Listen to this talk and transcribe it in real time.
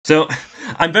So,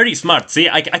 I'm very smart, see?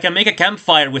 I can make a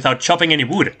campfire without chopping any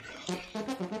wood.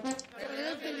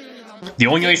 The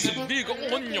onion is... It's a big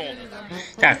onion.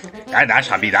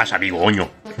 That's a big onion.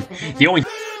 The onion...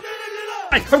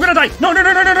 I'm gonna die! No, no,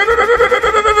 no, no, no, no, no, no, no, no, no,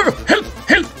 no, no, no! Help!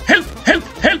 Help! Help! Help!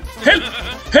 Help! Help!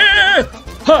 Help!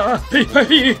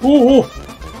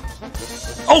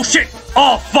 Oh shit!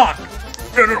 Oh fuck!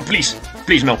 No, no, no, please!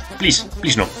 Please no! Please!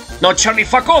 Please no! No, Charlie,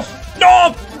 fuck off!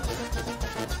 No!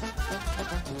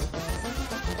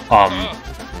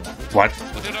 What?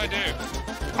 What did I do?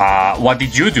 What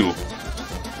did you do?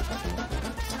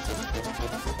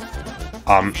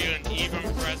 You didn't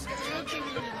even press...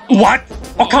 What?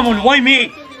 Oh, come on, why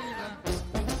me?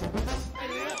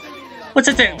 What's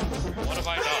it there? What have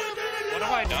I done? What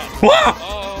have I done? What?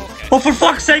 Oh, okay. Oh, for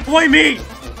fuck's sake, why me?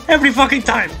 Every fucking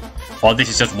time. Oh, this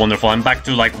is just wonderful. I'm back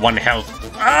to like 1 health.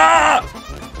 Ah!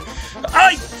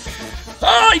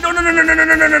 No, no, no, no, no, no,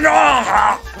 no, no, no, no!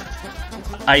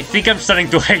 I think I'm starting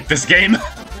to hate this game.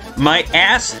 My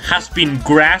ass has been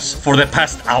grass for the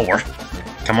past hour.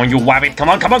 Come on, you wabbit. Come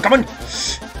on, come on, come on.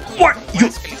 What? You...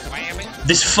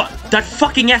 That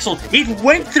fucking asshole. It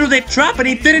went through the trap and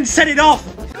it didn't set it off.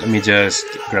 Let me just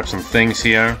grab some things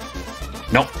here.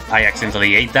 No, I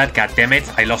accidentally ate that. God damn it.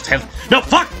 I lost health. No,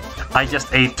 fuck! I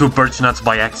just ate 2 birch nuts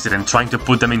by accident, trying to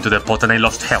put them into the pot, and I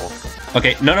lost health.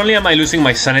 Okay, not only am I losing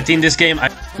my sanity in this game,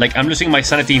 I'm losing my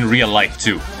sanity in real life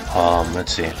too.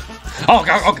 Let's see. Oh,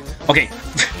 okay.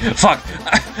 Fuck.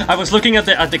 I was looking at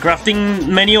the crafting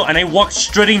menu, and I walked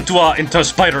straight into a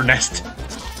spider nest.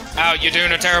 Ow, you're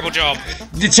doing a terrible job.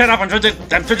 Shut up! I'm trying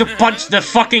to punch the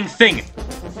fucking thing.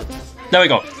 There we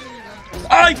go.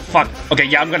 Ay, fuck. Okay,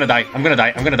 yeah, I'm gonna die. I'm gonna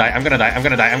die. I'm gonna die. I'm gonna die. I'm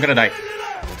gonna die. I'm gonna die.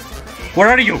 Where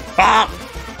are you? Ah!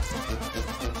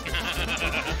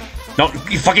 No,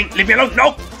 you fucking leave me alone.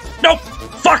 No! No!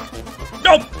 Fuck!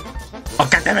 No! Oh,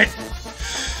 god damn it!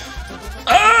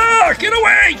 Ah! Get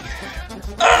away!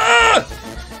 Ah!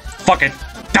 Fuck it.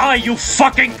 Die, you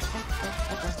fucking...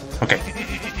 Okay.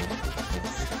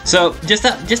 So, just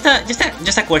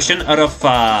a question out of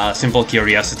simple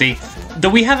curiosity. Do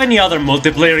we have any other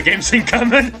multiplayer games in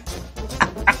common?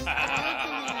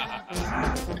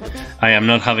 I am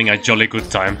not having a jolly good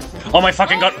time. Oh my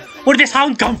fucking god! Where did this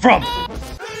hound come from?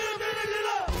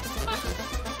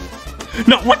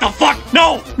 No, what the fuck?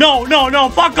 No! No, no, no!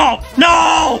 Fuck off!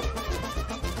 No!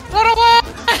 Run away!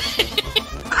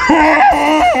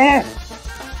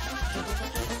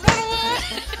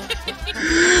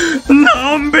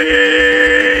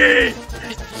 Nombii!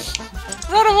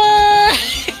 Run away!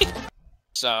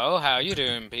 So, how you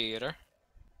doing, Peter?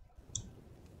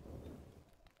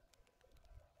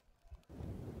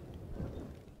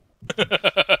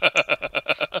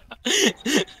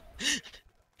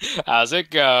 How's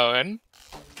it going?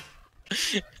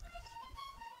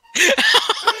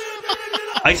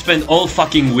 I spent all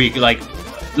fucking week like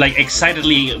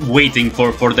excitedly waiting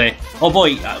for the oh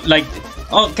boy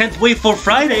oh, can't wait for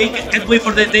Friday, can't wait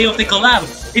for the day of the collab.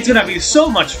 It's gonna be so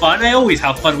much fun. I always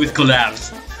have fun with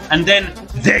collabs. And then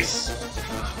this.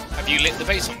 Have you lit the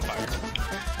base on fire?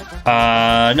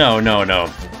 No.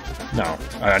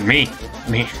 Me.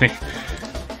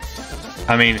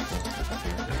 I mean,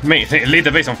 lit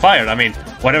the base on fire. I mean,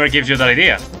 whatever gives you that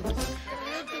idea.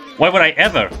 Why would I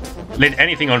ever lit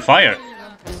anything on fire?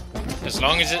 As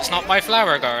long as it's not my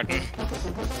flower garden.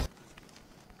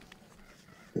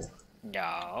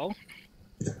 No.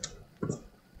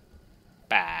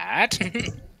 Bad.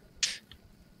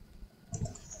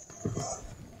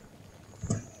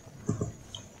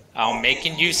 I'm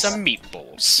making you some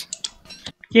meatballs.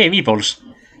 Yay, meatballs.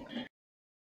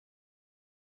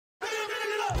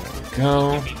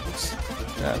 Go.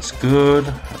 That's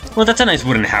good. Well, that's a nice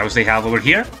wooden house they have over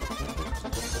here.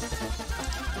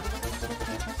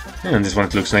 And this one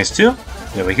looks nice too.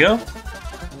 There we go.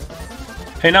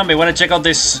 Hey Nombii, wanna check out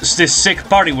this sick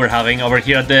party we're having over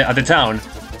here at the town?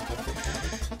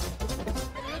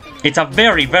 It's a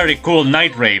very, very cool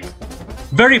night rave.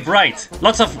 Very bright.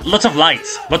 Lots of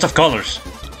lights, lots of colors.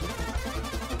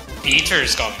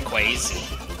 Peter's gone crazy.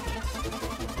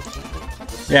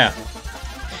 Yeah.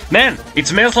 Man, it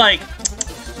smells like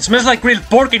grilled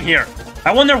pork in here.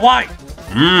 I wonder why.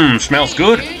 Mmm, smells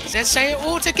good. Let's say it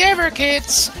all together,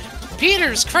 kids.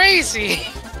 Peter's crazy.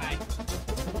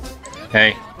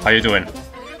 Hey, how you doing?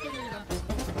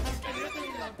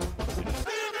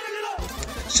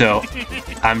 So,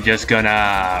 I'm just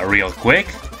gonna real quick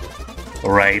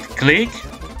right click,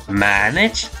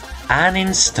 manage, and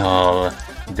install.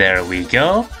 There we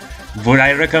go. Would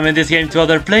I recommend this game to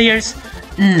other players?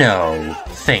 No,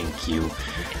 thank you.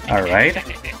 Alright,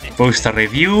 post a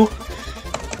review.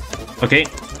 Okay.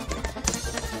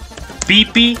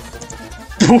 pee-pee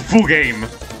poo-poo game.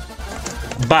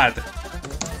 Bad.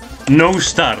 No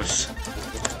stars.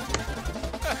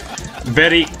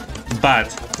 Very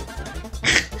bad.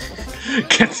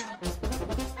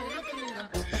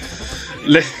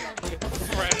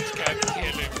 Friends kept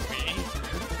killing me.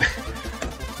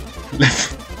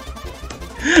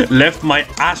 Left my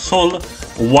asshole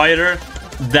wider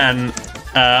than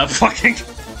fucking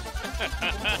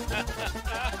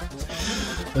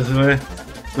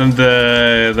than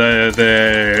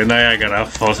the Niagara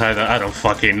Falls. I don't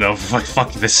fucking know.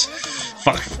 Fuck this.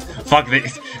 Fuck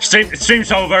this.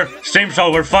 Stream's over. Stream's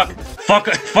over. Fuck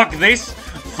this.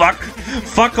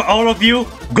 Fuck all of you.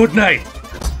 Good night.